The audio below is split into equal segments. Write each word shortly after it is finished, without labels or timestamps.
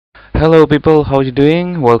Hello people, how you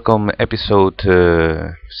doing? Welcome episode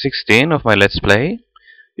 16 of my Let's Play.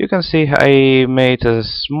 You can see I made a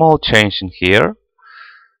small change in here.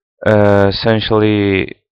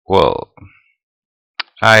 Essentially, well,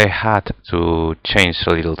 I had to change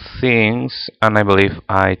little things and I believe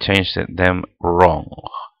I changed them wrong.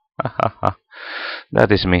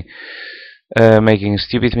 That is me, making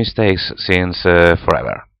stupid mistakes since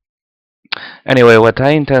forever. Anyway, what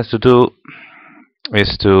I intend to do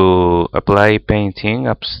is to apply painting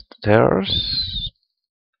upstairs.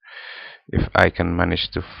 If I can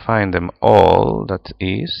manage to find them all, that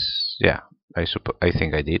is, yeah, I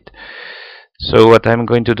think I did. So what I'm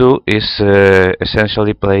going to do is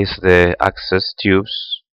essentially place the access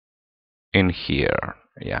tubes in here.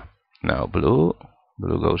 Yeah, now blue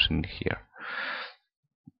goes in here.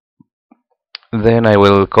 Then I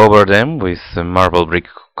will cover them with marble brick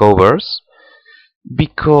covers,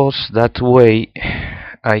 because that way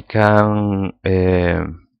I can,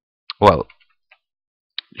 well,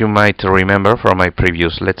 you might remember from my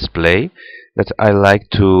previous Let's Play that I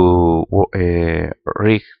like to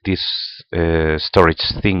rig this storage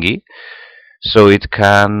thingy so it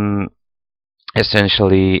can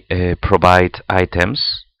essentially provide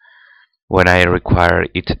items when I require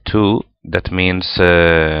it to. That means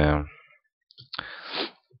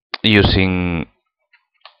using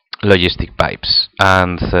logistic pipes,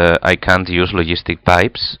 and I can't use logistic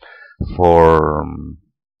pipes for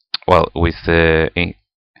well, with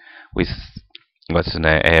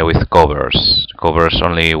with covers. Covers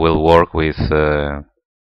only will work with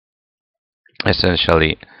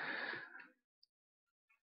essentially.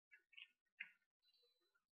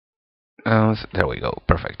 There we go,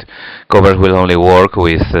 perfect. Covers will only work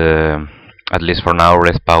with, at least for now,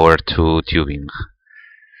 red power 2 tubing.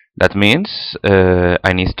 That means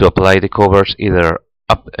I need to apply the covers either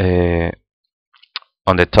up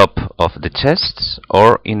on the top of the chests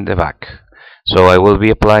or in the back. So I will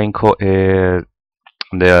be applying the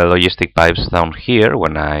logistic pipes down here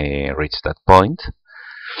when I reach that point,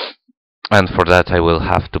 and for that I will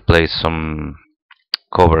have to place some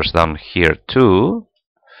covers down here too.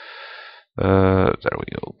 There we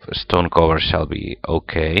go. The stone cover shall be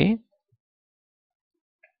okay.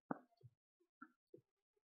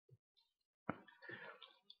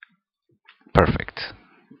 Perfect.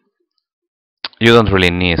 You don't really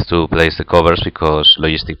need to place the covers because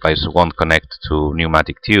logistic pipes won't connect to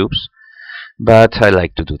pneumatic tubes, but I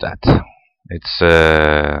like to do that. It's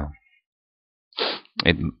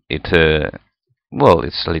well,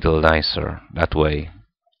 it's a little nicer that way.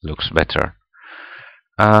 Looks better.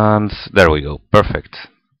 And there we go. Perfect.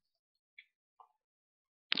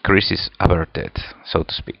 Crisis averted, so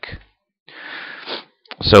to speak.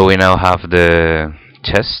 So we now have the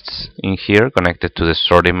chests in here connected to the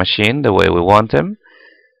sorting machine the way we want them,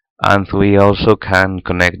 and we also can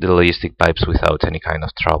connect the logistic pipes without any kind of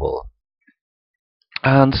trouble.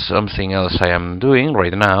 And something else I am doing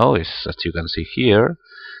right now is, as you can see here,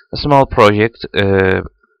 a small project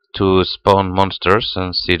to spawn monsters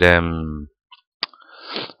and see them.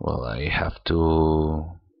 Well, I have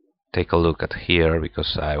to take a look at here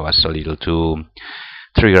because I was a little too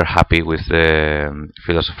trigger happy with the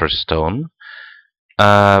Philosopher's Stone.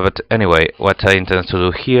 But anyway, what I intend to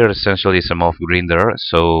do here essentially is a moth grinder.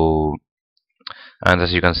 So, and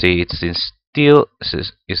as you can see, it's in steel.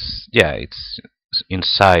 It's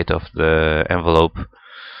inside of the envelope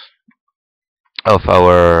of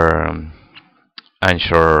our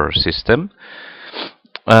Anchor system.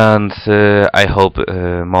 And I hope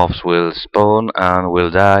moths will spawn and will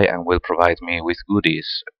die and will provide me with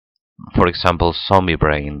goodies. For example, zombie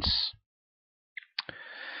brains.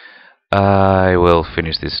 I will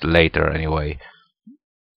finish this later anyway.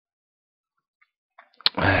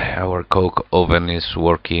 Our coke oven is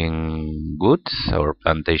working good. Our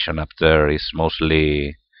plantation up there is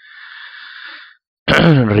mostly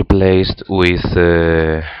replaced with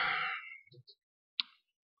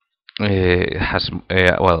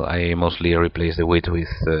well, I mostly replace the wheat with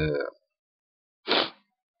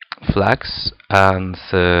flax, and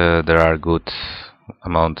there are good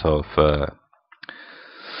amount of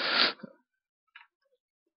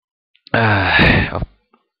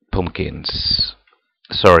pumpkins.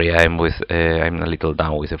 Sorry, I'm a little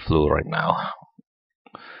down with the flu right now.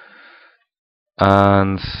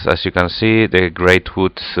 And as you can see, the great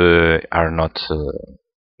woods are not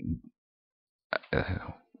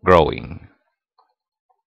growing.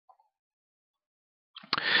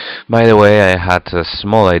 By the way, I had a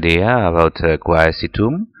small idea about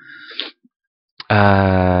Quasitum.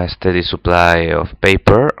 A steady supply of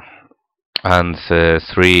paper and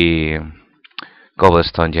 3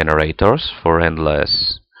 cobblestone generators for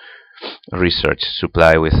endless research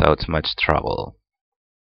supply without much trouble.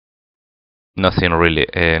 Nothing really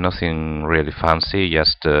fancy,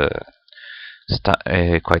 just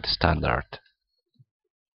quite standard.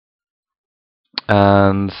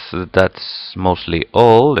 And that's mostly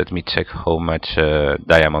all. Let me check how much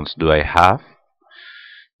diamonds do I have.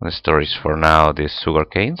 The storage for now, these sugar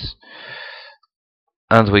canes.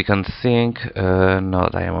 And we can think, no,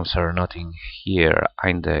 diamonds are not in here,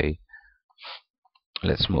 aren't they?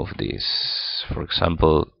 Let's move this, for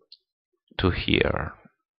example, to here.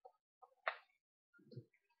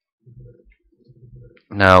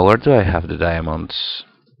 Now, where do I have the diamonds?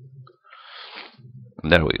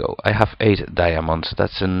 There we go. I have 8 diamonds.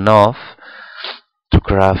 That's enough to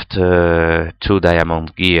craft 2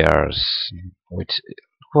 diamond gears. Which,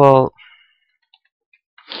 well,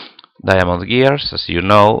 diamond gears, as you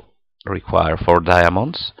know, require 4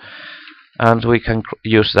 diamonds. And we can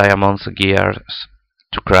use diamond gears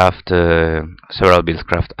to craft several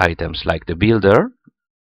buildcraft items like the builder,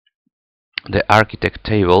 the architect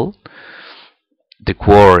table, the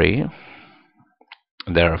quarry,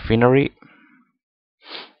 the refinery,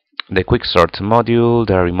 the quicksort module,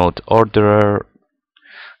 the remote orderer,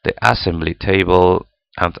 the assembly table,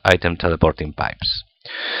 and item teleporting pipes.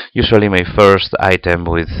 Usually my first item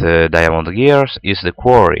with diamond gears is the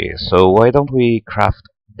quarry, so why don't we craft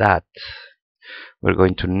that? We're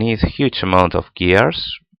going to need a huge amount of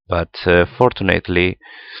gears, but fortunately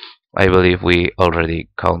I believe we already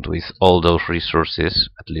count with all those resources,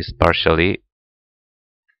 at least partially.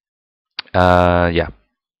 Yeah,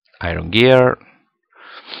 iron gear,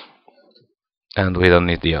 and we don't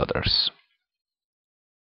need the others.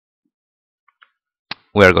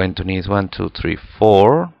 We are going to need 1, 2, 3,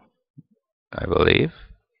 4, I believe.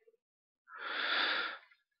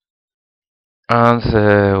 And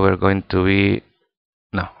we're going to be...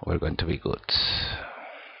 no, we're going to be good.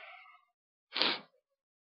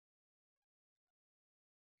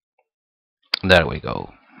 There we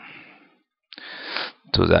go.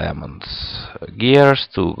 2 diamonds gears,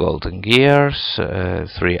 2 golden gears,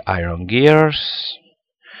 3 iron gears,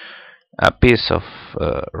 a piece of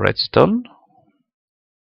redstone,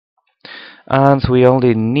 and we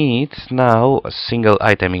only need now a single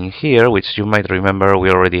item in here, which you might remember we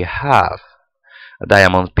already have, a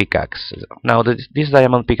diamond pickaxe. Now this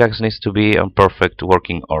diamond pickaxe needs to be in perfect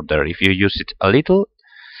working order. If you use it a little,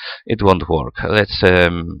 it won't work. Let's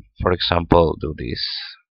for example do this.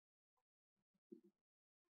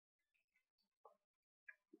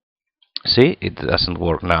 See, it doesn't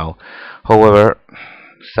work now. However,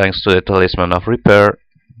 thanks to the talisman of repair,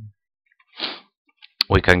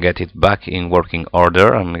 we can get it back in working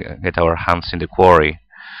order and get our hands in the quarry.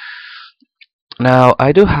 Now,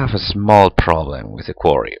 I do have a small problem with the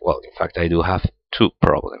quarry. Well, in fact, I do have 2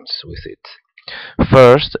 problems with it.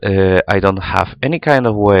 First, I don't have any kind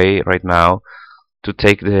of way right now to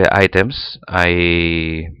take the items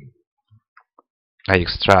I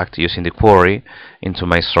extract using the quarry into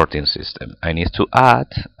my sorting system. I need to add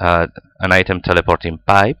an item teleporting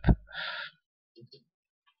pipe,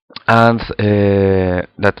 and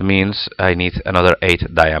that means I need another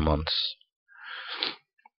 8 diamonds.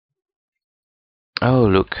 Oh,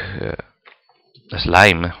 look, a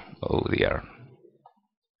slime. Oh dear.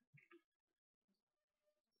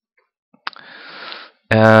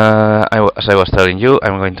 As I was telling you,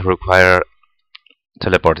 I'm going to require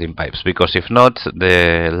teleporting pipes, because if not,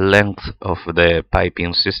 the length of the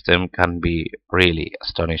piping system can be really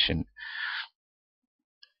astonishing.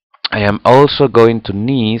 I am also going to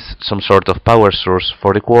need some sort of power source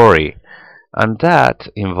for the quarry, and that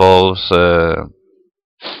involves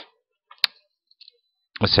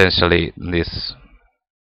essentially this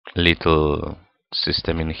little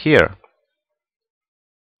system in here.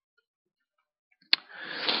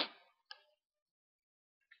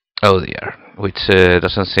 Oh dear, which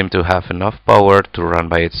doesn't seem to have enough power to run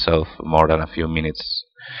by itself more than a few minutes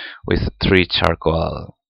with 3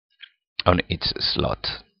 charcoal on each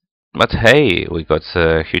slot. But hey, we got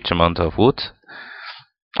a huge amount of wood.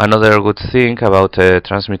 Another good thing about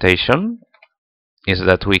transmutation is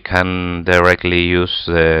that we can directly use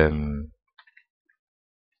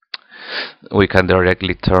we can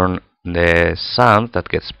directly turn the sand that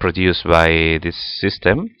gets produced by this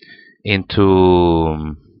system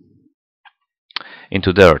into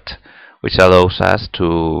dirt, which allows us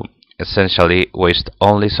to essentially waste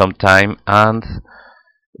only some time and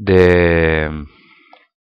the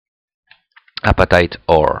apatite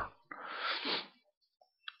ore.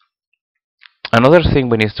 Another thing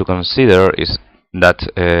we need to consider is that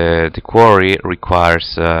the quarry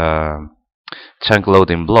requires a chunk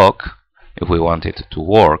loading block if we want it to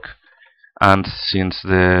work, and since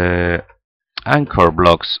the anchor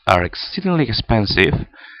blocks are exceedingly expensive,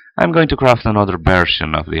 I'm going to craft another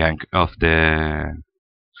version of the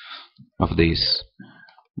of this.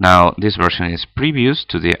 Now this version is previous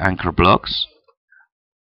to the anchor blocks,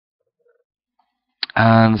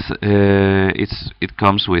 and it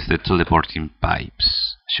comes with the teleporting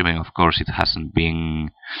pipes, assuming of course it hasn't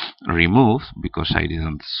been removed because I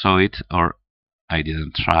didn't saw it or I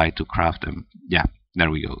didn't try to craft them. Yeah,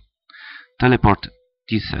 there we go. Teleport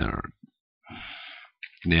teaser.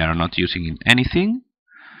 They are not using in anything,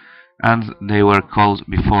 and they were called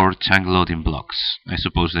before chunk loading blocks. I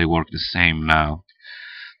suppose they work the same now.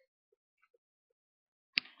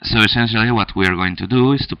 So essentially what we are going to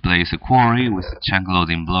do is to place a quarry with a chunk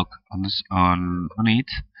loading block on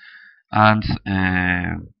it, and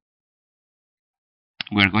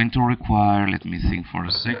we're going to require, let me think for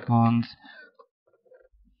a second,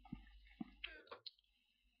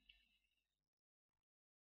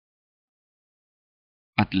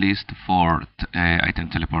 at least 4 item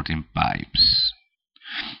teleporting pipes,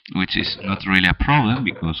 which is not really a problem,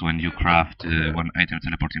 because when you craft one item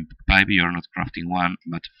teleporting pipe, you're not crafting one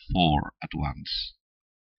but 4 at once.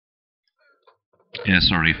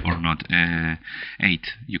 Sorry, 4 not 8.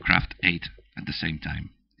 You craft 8 at the same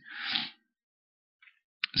time.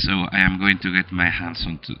 So I am going to get my hands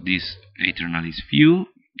onto this Eternalis fuel,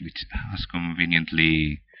 which has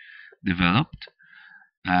conveniently developed,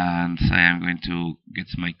 and I am going to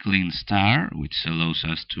get my clean star, which allows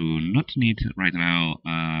us to not need right now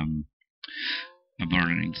a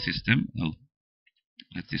burning system. Oh,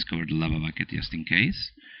 let's discover the lava bucket just in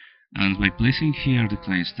case. And by placing here the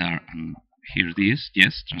clean star and here this,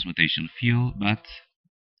 yes, transmutation fuel, but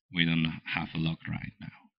we don't have a lock right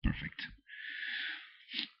now. Perfect.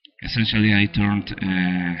 Essentially, I turned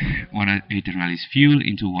 1 Eternalis fuel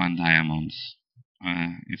into 1 diamonds.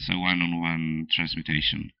 It's a one-on-one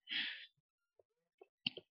transmutation.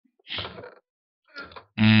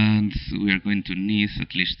 And we are going to need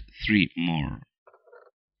at least 3 more,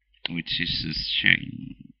 which is a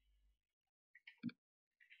shame.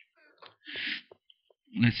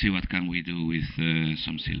 Let's see what can we do with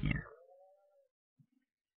some silver.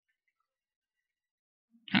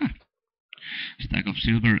 Stack of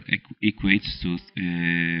silver equates to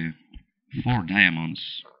 4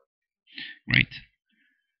 diamonds. Great.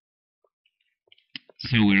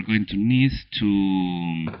 So we're going to need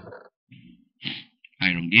 2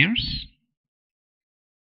 iron gears.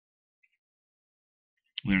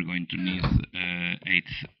 We're going to need 8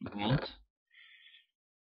 gold.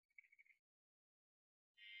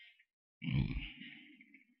 Oh.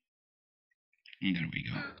 There we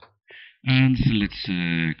go. And let's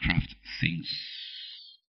craft things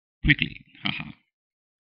quickly. Haha.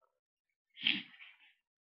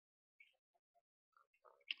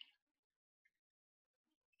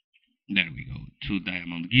 There we go. 2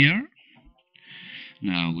 diamond gear.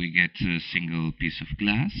 Now we get a single piece of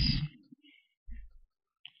glass.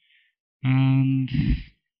 And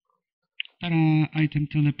ta-da! Item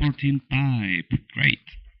teleporting pipe. Great.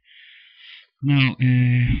 Now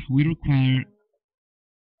we require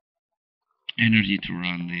energy to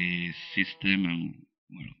run the system, and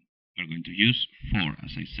well, we're going to use 4,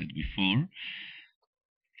 as I said before.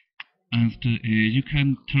 And you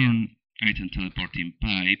can turn item teleporting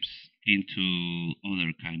pipes into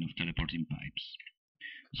other kind of teleporting pipes.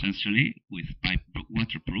 Essentially, with pipe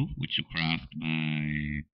waterproof, which you craft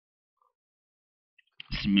by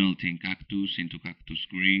smelting cactus into cactus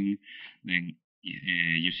green, then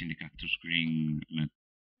using the cactus green,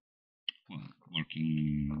 well,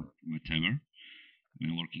 working whatever,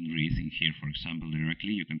 working wreath in here, for example,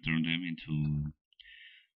 directly, you can turn them into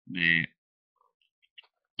the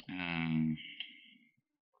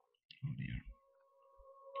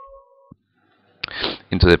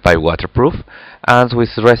into the pipe waterproof, and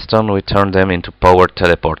with redstone we turn them into power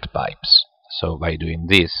teleport pipes. So by doing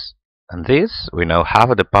this and this, we now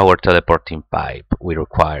have the power teleporting pipe we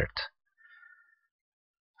required.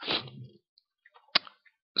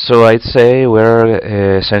 So I'd say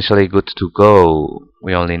we're essentially good to go.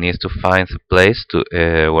 We only need to find a place to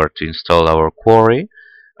where to install our quarry,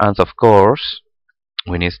 and of course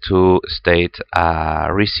we need to state a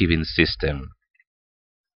receiving system.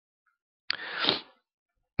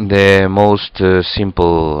 The most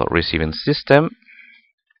simple receiving system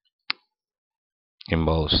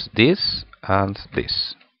involves this and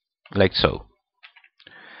this, like so.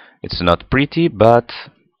 It's not pretty, but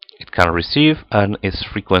it can receive, and its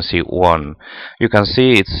frequency 1. You can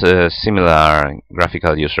see it's a similar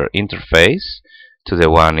graphical user interface to the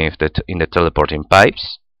one in the teleporting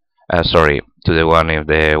pipes. Sorry, to the one of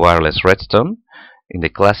the wireless redstone, in the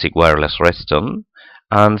classic wireless redstone.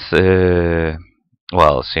 And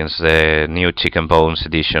well, since the new Chicken Bones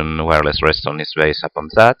Edition wireless redstone is based upon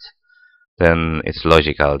that, then it's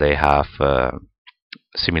logical they have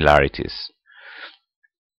similarities.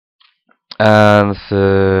 And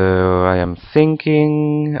I am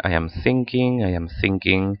thinking,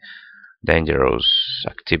 dangerous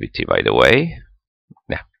activity, by the way.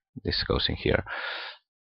 Yeah, this goes in here.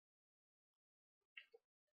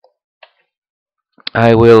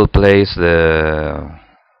 I will place the,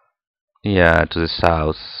 yeah, to the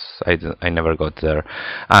south. I never got there.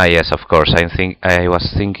 Ah, yes, of course. I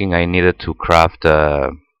was thinking I needed to craft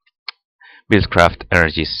a buildcraft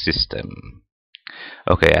energy system.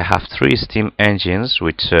 Okay, I have 3 steam engines,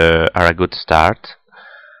 which are a good start.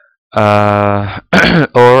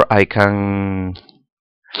 Or I can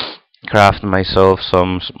craft myself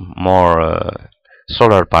some more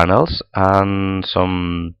solar panels and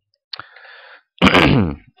some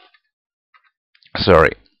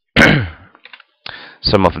sorry,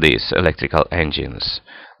 some of these electrical engines.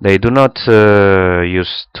 They do not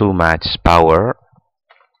use too much power.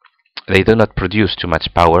 They do not produce too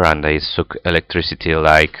much power, and they suck electricity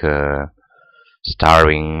like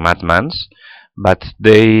starving madmans. But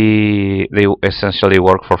they essentially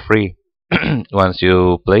work for free. Once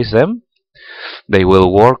you place them, they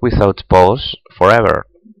will work without pause forever,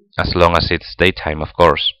 as long as it's daytime, of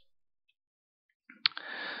course.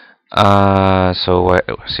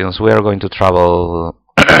 Since we are going to travel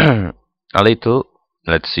a little,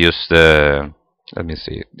 let's use the. Let me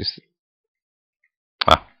see.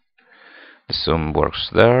 Ah, the zoom works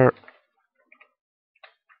there.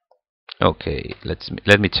 Okay,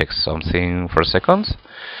 let me check something for a second.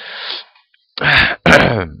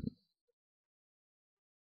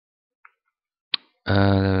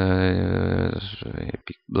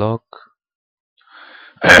 Big block.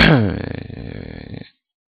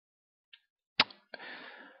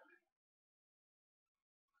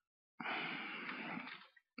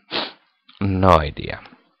 No idea.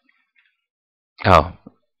 Oh,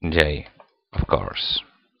 J, of course.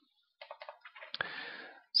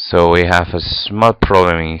 So we have a small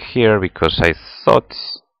problem in here because I thought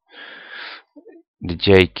the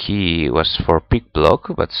J key was for pick block,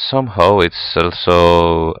 but somehow it's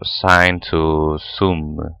also assigned to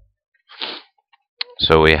zoom.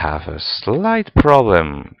 So we have a slight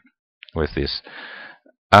problem with this.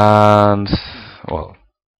 And, well,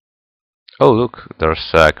 oh look,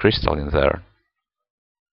 there's a crystal in there.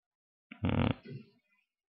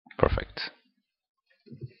 Perfect.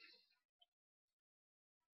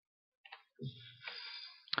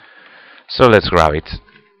 So let's grab it.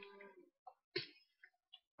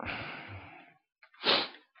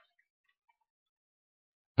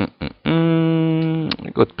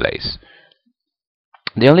 Good place.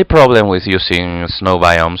 The only problem with using snow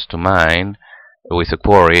biomes to mine with a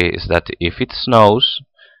quarry is that if it snows,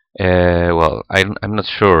 well, I'm not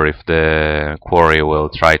sure if the quarry will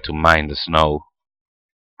try to mine the snow.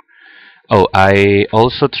 Oh, I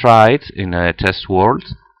also tried in a test world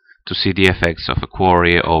to see the effects of a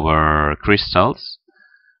quarry over crystals,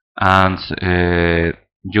 and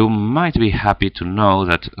you might be happy to know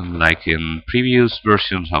that, unlike in previous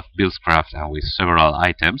versions of Buildcraft and with several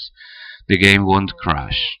items, the game won't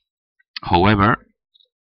crash. However,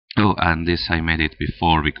 oh, and this I made it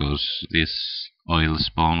before because this oil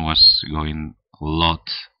spawn was going a lot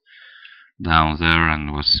down there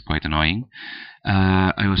and was quite annoying.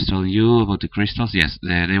 I was telling you about the crystals. Yes,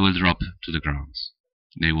 they will drop to the ground.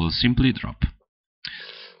 They will simply drop.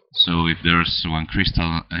 So if there's one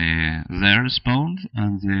crystal there spawned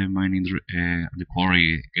and the the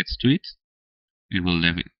quarry gets to it, it will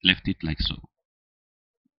left it like so.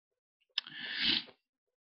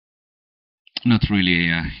 Not really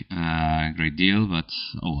a great deal, but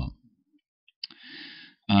oh well.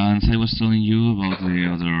 And I was telling you about the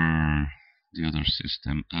other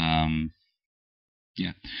system.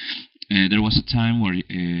 Yeah, there was a time where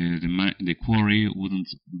the quarry wouldn't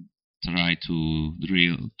try to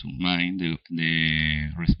drill to mine the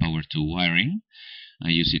Res Power 2 wiring. I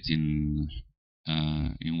use it in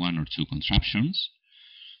 1 or 2 contraptions.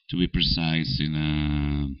 To be precise, in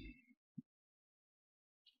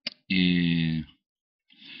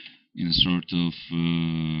a sort of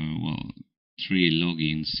well, tree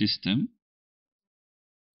logging system.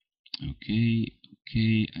 Okay,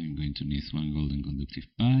 I'm going to need 1 golden conductive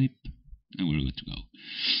pipe, and we're good to go.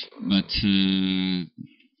 But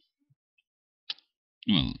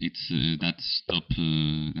well, it's that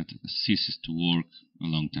ceases to work a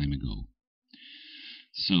long time ago.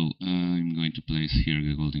 So I'm going to place here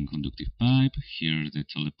the golden conductive pipe, here the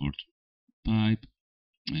teleport pipe.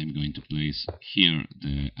 I'm going to place here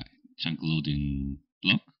the chunk loading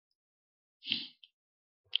block.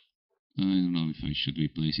 I don't know if I should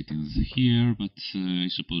replace it in here, but I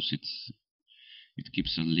suppose it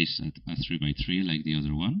keeps at least at a 3x3 like the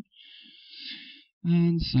other one.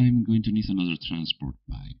 And I'm going to need another transport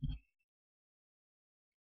pipe.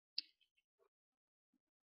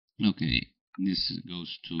 Okay, this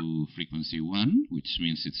goes to frequency 1, which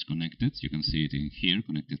means it's connected. You can see it in here,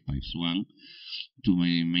 connected pipes 1 to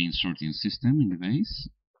my main sorting system in the base.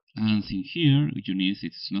 And in here, you need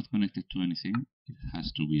it's not connected to anything. It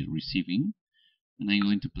has to be receiving. And I'm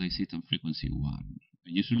going to place it on frequency 1. I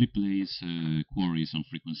usually place queries on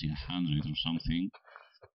frequency 100 or something.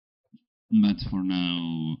 But for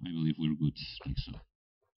now, I believe we're good like so.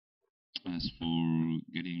 As for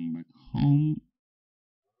getting back home,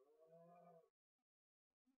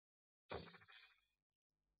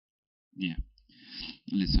 yeah,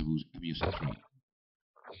 let's abuse a tree.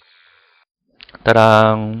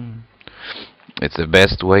 Ta-da! It's the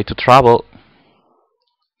best way to travel.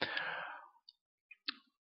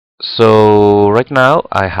 So right now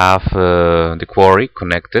I have the quarry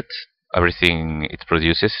connected. Everything it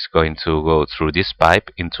produces is going to go through this pipe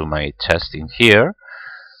into my chest in here,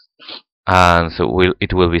 and so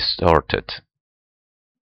it will be sorted.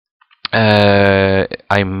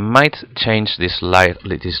 I might change this large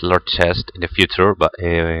chest in the future, but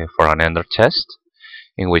for an ender chest,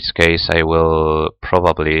 in which case I will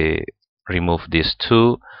probably remove these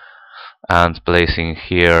two and place in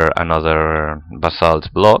here another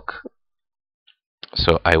basalt block,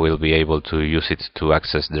 so I will be able to use it to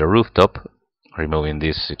access the rooftop, removing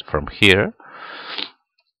this from here.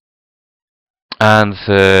 And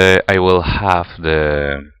I will have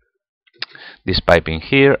this pipe in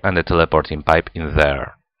here and the teleporting pipe in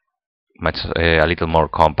there. Much a little more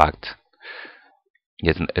compact,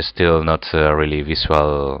 yet still not really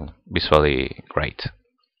visually great.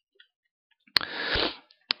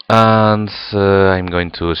 And I'm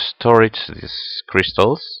going to storage these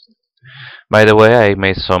crystals. By the way, I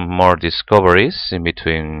made some more discoveries in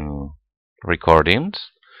between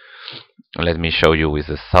recordings. Let me show you with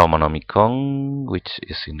the Thaumonomicon, which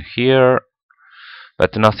is in here,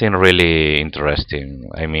 but nothing really interesting.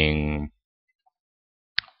 I mean,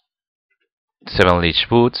 7 leech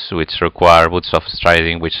boots, which require boots of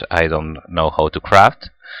striding, which I don't know how to craft.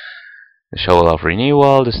 The shovel of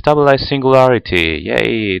renewal, the stabilized singularity.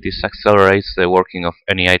 Yay! This accelerates the working of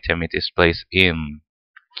any item it is placed in.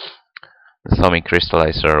 The Thomic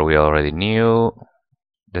crystallizer we already knew.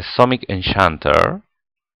 The Thomic enchanter.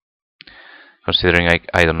 Considering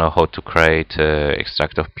I don't know how to create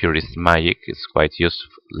extract of purest magic, it's quite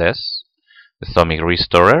useless. The Thomic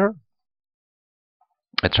restorer.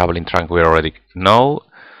 A traveling trunk we already know.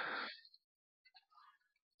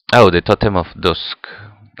 Oh, the Totem of Dusk.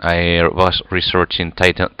 I was researching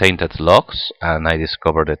tainted logs and I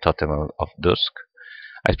discovered the Totem of Dusk.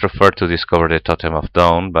 I prefer to discover the Totem of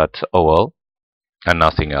Dawn, but oh well, and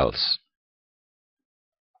nothing else.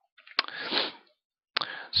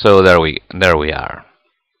 So there we are.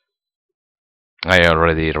 I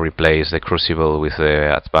already replaced the Crucible with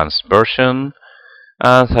the advanced version,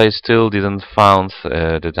 and I still didn't found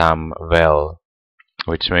the damn well,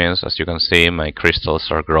 which means, as you can see, my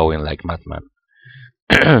crystals are growing like madman.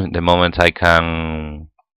 The moment I can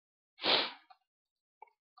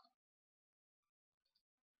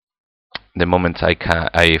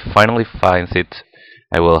I finally find it,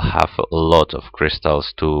 I will have a lot of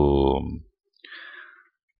crystals to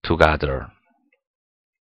gather.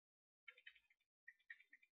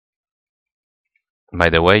 By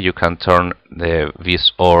the way, you can turn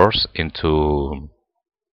these ores into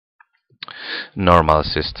normal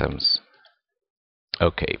systems.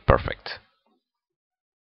 Okay, perfect.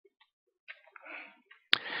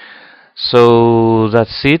 So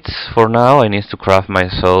that's it for now. I need to craft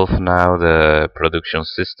myself now the production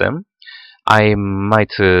system. I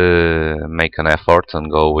might make an effort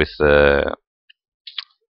and go with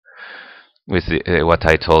what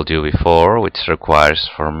I told you before, which requires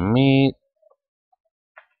for me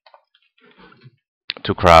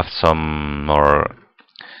to craft some more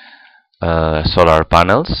solar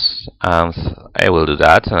panels, and I will do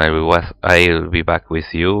that, and I'll be back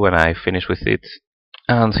with you when I finish with it.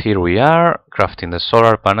 And here we are, crafting the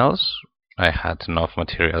solar panels. I had enough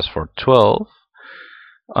materials for 12,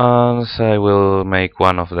 and I will make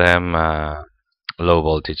one of them low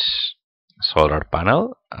voltage solar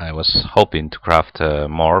panel. I was hoping to craft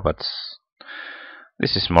more, but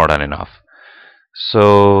this is more than enough.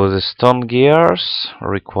 So the stone gears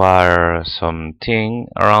require some tin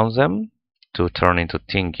around them to turn into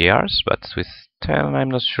tin gears, but with 10 I'm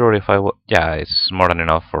not sure if yeah, it's more than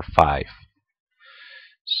enough for 5.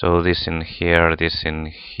 So this in here, this in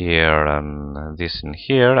here, and this in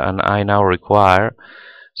here, and I now require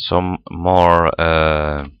some more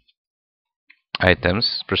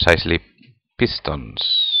items, precisely pistons.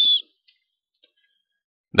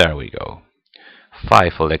 There we go.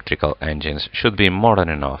 5 electrical engines should be more than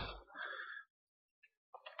enough.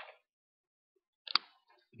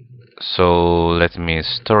 So let me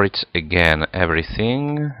store it again,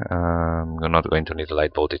 everything. I'm not going to need a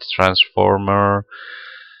light voltage transformer,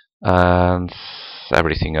 and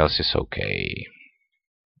everything else is okay.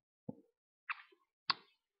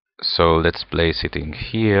 So let's place it in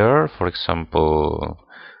here, for example,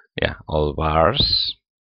 yeah, all bars,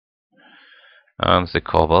 and the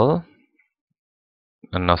cobble,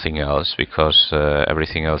 and nothing else, because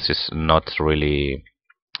everything else is not really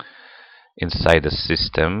inside the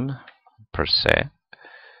system per se.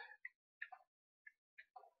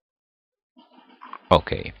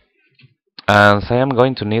 Okay, and I am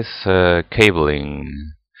going to need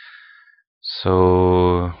cabling,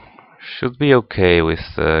 so should be okay with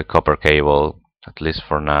copper cable, at least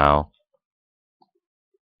for now.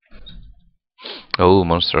 Oh,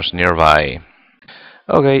 monsters nearby.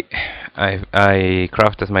 Okay, I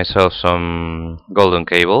crafted myself some golden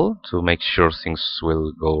cable to make sure things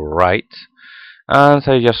will go right, and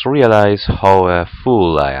I just realized how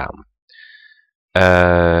fool I am.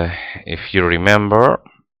 If you remember,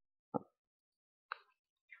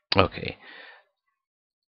 okay,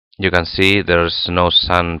 you can see there's no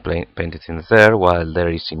sun painted in there, while there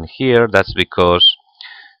is in here. That's because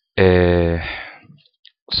uh,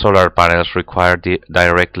 solar panels require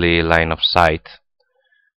directly line of sight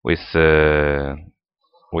with the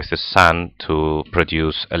sun to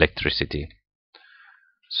produce electricity.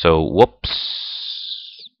 So, whoops.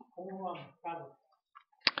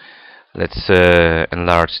 Let's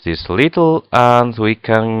enlarge this a little, and we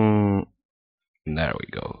can. There we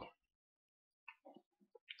go.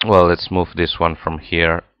 Well, let's move this one from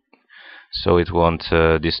here, so it won't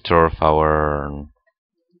disturb our.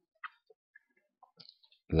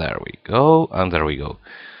 There we go, and there we go.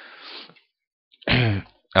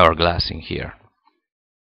 Our glass in here.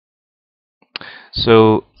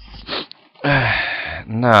 So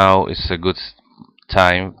now is a good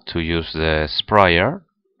time to use the sprayer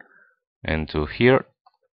into here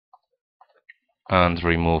and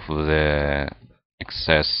remove the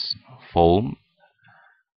excess foam.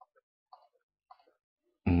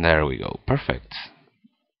 There we go, perfect.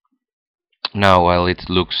 Now, while it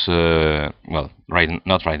looks well,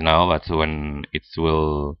 not right now, but when it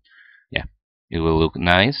will, yeah, it will look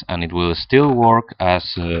nice, and it will still work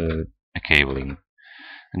as a cabling.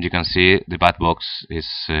 And you can see the bat box is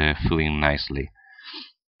filling nicely.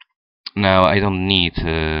 Now, I don't need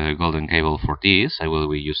golden cable for this. I will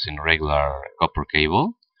be using regular copper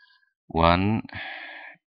cable. 1,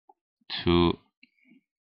 2,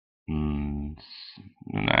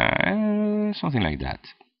 something like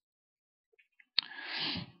that.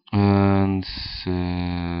 And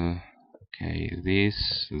okay,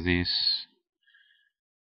 this, and this,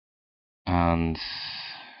 and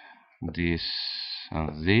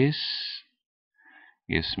this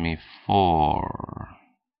gives me 4.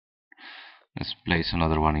 Let's place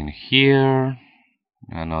another one in here,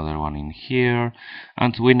 another one in here,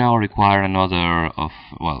 and we now require another of,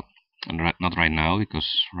 well, not right now,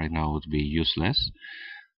 because right now would be useless.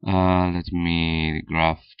 Let me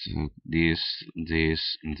graft this,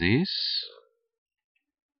 this, and this.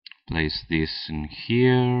 Place this in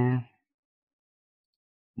here.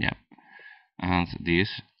 Yeah, and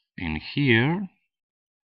this in here.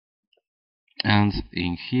 And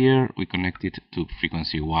in here we connect it to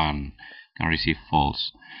frequency 1. Can receive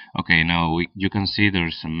false. Okay, now you can see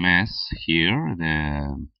there's a mess here.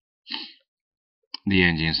 The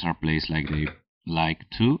engines are placed like they like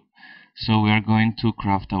to. So we are going to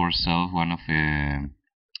craft ourselves one of the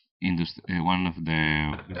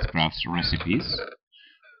crafts recipes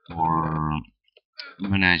for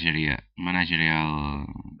managerial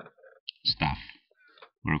stuff.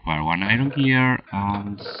 We require 1 iron gear,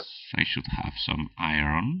 and I should have some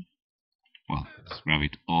iron. Well, let's grab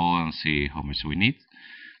it all and see how much we need.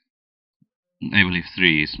 I believe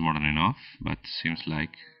 3 is more than enough, but seems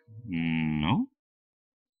like no.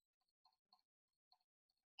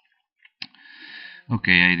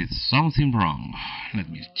 Okay, I did something wrong. Let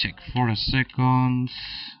me check for a second.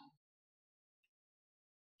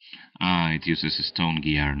 It uses a stone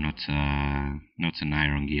gear, not an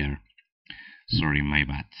iron gear. Sorry, my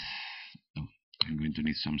bad. Oh, I'm going to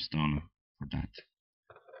need some stone for that.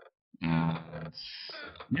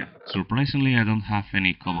 Yeah, surprisingly, I don't have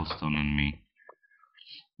any cobblestone on me.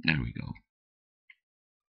 There we go.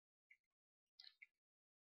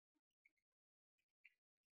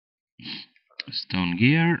 stone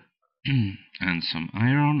gear and some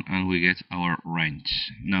iron, and we get our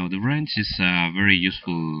wrench. Now the wrench is a very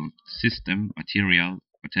useful system, material,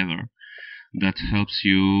 whatever, that helps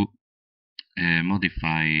you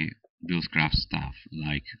modify buildcraft stuff,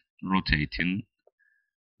 like rotating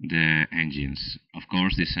the engines. Of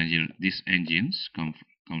course, these engines comes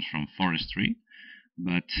from forestry,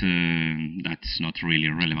 but that's not really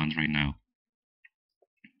relevant right now.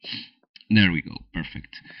 There we go,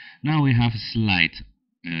 perfect. Now we have a slight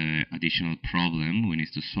additional problem we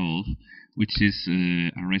need to solve, which is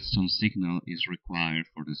a redstone signal is required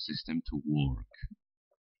for the system to work.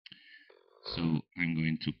 So I'm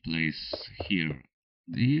going to place here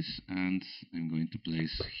this, and I'm going to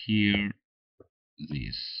place here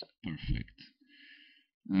this. Perfect.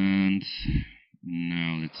 And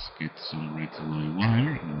now let's get some red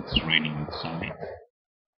wire, and it's raining outside.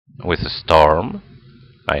 With a storm.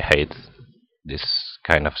 I hate this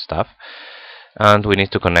kind of stuff. And we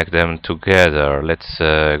need to connect them together. Let's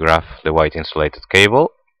grab the white insulated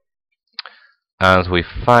cable. And we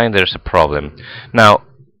find there's a problem. Now,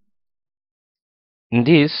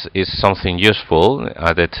 this is something useful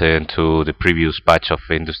added into the previous batch of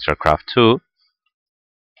Industrial Craft 2.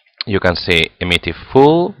 You can see emissive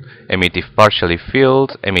full, emissive partially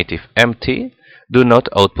filled, emissive empty. Do not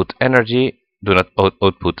output energy. Do not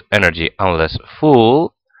output energy unless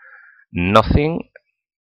full. Nothing.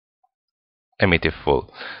 Emissive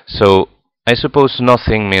full. So I suppose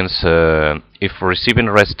nothing means if receiving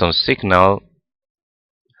redstone signal,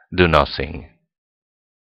 do nothing.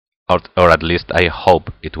 Or at least I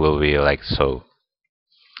hope it will be like so.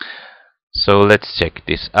 So let's check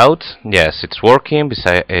this out. Yes, it's working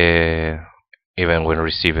even when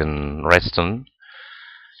receiving redstone.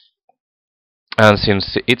 And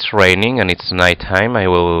since it's raining and it's nighttime, I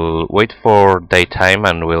will wait for daytime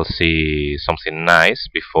and we'll see something nice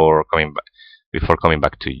before coming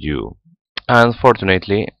back to you. And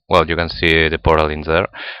fortunately, well, you can see the portal in there.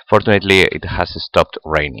 Fortunately, it has stopped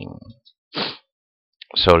raining.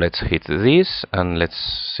 So let's hit this and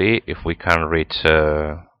let's see if we can reach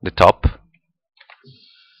the top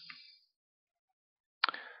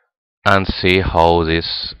and see how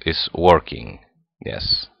this is working.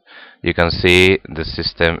 Yes, you can see the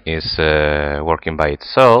system is working by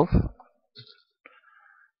itself.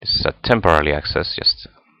 This is a temporary access, just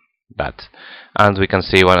that. And we can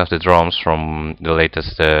see one of the drums from the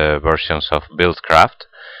latest versions of Buildcraft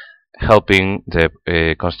helping the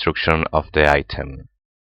construction of the item.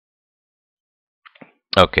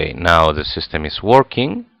 Okay, now the system is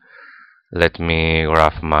working. Let me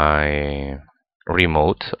grab my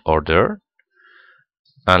remote order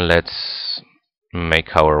and let's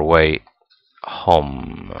make our way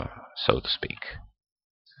home, so to speak.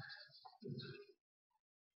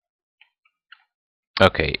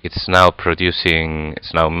 Okay, it's now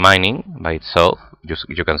mining by itself.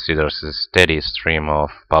 You can see there's a steady stream of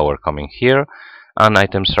power coming here, and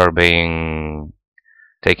items are being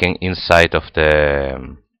taken inside of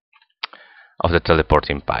the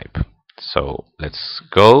teleporting pipe. So let's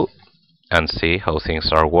go and see how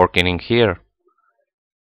things are working in here.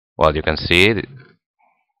 Well, you can see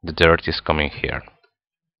the dirt is coming here.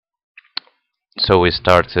 So we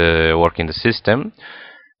start working the system.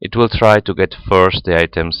 It will try to get first the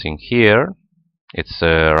items in here. It's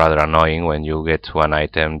rather annoying when you get one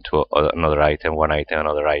item to another item, one item,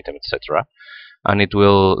 another item, etc. And it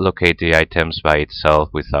will locate the items by itself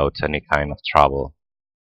without any kind of trouble.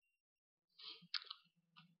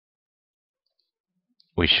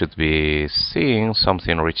 We should be seeing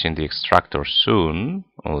something reaching the extractor soon,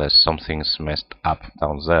 unless something's messed up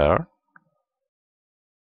down there.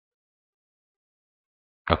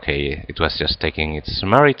 Okay, it was just taking its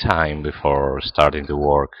merry time before starting to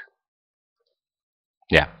work.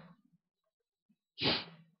 Yeah.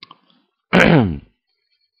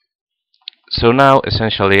 So now,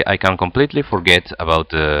 essentially, I can completely forget about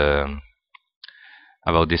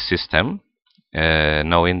this system,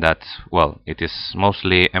 knowing that, well, it is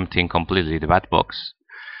mostly emptying completely the bat box,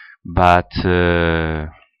 but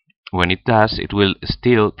when it does, it will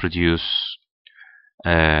still produce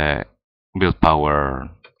build power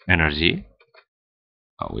energy.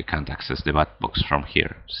 Oh, we can't access the bat box from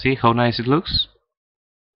here. See how nice it looks?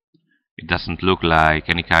 It doesn't look like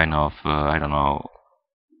any kind of, I don't know,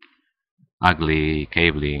 ugly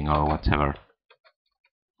cabling or whatever.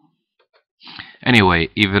 Anyway,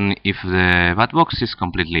 even if the bat box is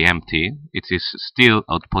completely empty, it is still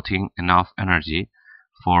outputting enough energy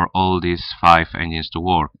for all these 5 engines to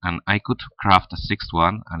work, and I could craft a 6th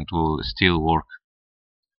one and it will still work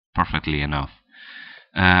perfectly enough.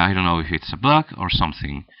 I don't know if it's a bug or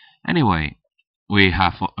something. Anyway, we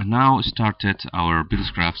have now started our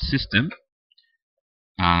buildcraft system,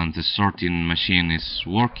 and the sorting machine is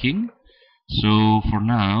working. So for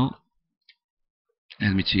now,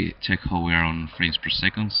 let me check how we are on frames per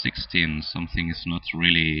second. 16. Something is not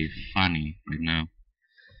really funny right now.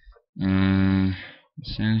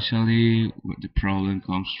 Essentially, the problem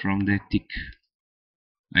comes from the tick.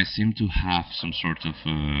 I seem to have some sort of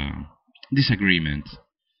disagreement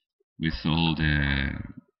with all the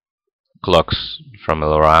clocks from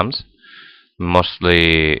alarms.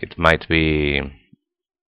 Mostly it might be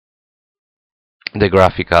the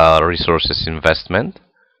graphical resources investment,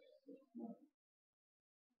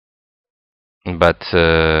 but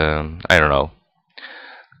I don't know.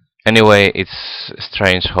 Anyway, it's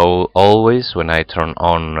strange how always when I turn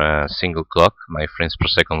on a single clock, my frames per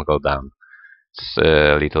second go down. It's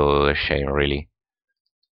a little shame, really.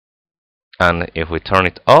 And if we turn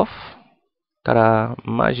it off, ta-da,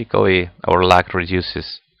 magically our lag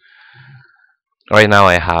reduces. Right now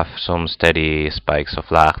I have some steady spikes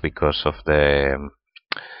of lag because of the...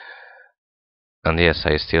 and yes,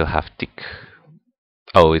 I still have tick.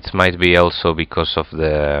 Oh, it might be also because of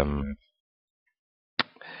the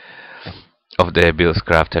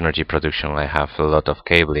buildcraft energy production. I have a lot of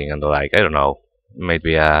cabling and the like. I don't know.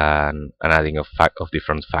 Maybe an adding of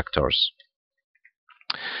different factors.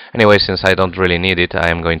 Anyway, since I don't really need it, I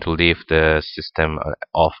am going to leave the system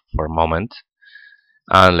off for a moment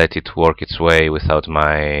and let it work its way without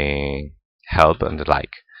my help and the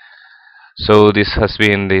like. So this has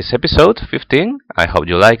been this episode 15. I hope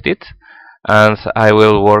you liked it, and I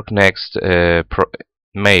will work next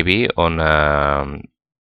maybe on a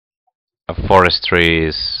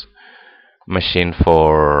forestry's machine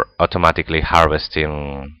for automatically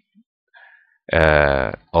harvesting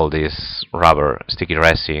all this rubber, sticky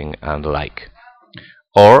resin and the like.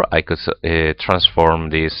 Or I could transform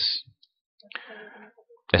these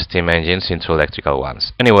steam engines into electrical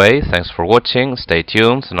ones. Anyway, thanks for watching, stay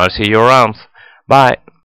tuned, and I'll see you around. Bye!